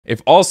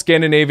If all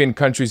Scandinavian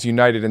countries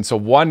united into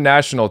one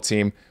national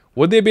team,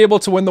 would they be able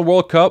to win the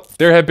World Cup?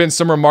 There have been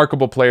some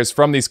remarkable players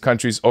from these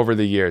countries over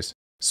the years.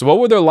 So what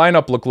would their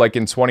lineup look like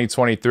in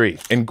 2023?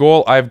 In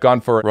goal, I've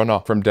gone for Rona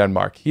from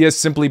Denmark. He has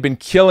simply been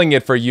killing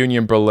it for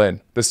Union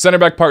Berlin. The center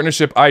back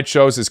partnership I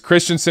chose is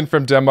Christensen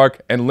from Denmark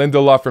and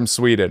Lindelof from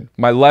Sweden.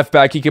 My left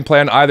back, he can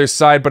play on either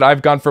side, but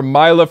I've gone for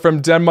Mila from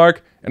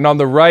Denmark. And on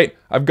the right,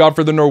 I've gone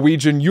for the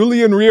Norwegian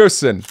Julian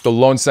Riersen. The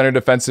lone center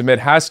defensive mid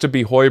has to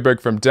be Højbjerg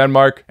from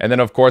Denmark. And then,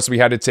 of course, we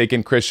had to take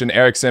in Christian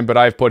Eriksen, but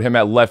I've put him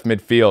at left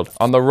midfield.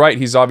 On the right,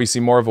 he's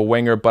obviously more of a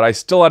winger, but I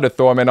still had to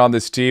throw him in on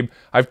this team.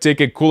 I've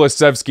taken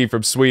Kulusevski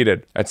from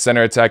Sweden. At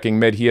center attacking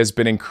mid, he has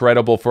been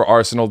incredible for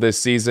Arsenal this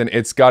season.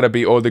 It's gotta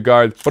be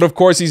Odegaard. But of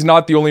course, he's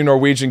not the only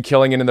Norwegian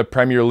killing it in the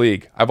Premier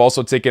League. I've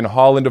also taken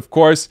Haaland, of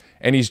course,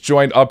 and he's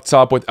joined up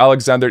top with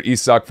Alexander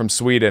Isak from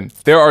Sweden.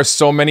 There are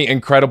so many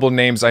incredible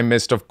names I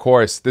missed, of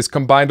course. This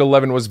combined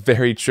 11 was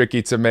very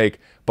tricky to make,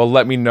 but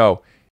let me know.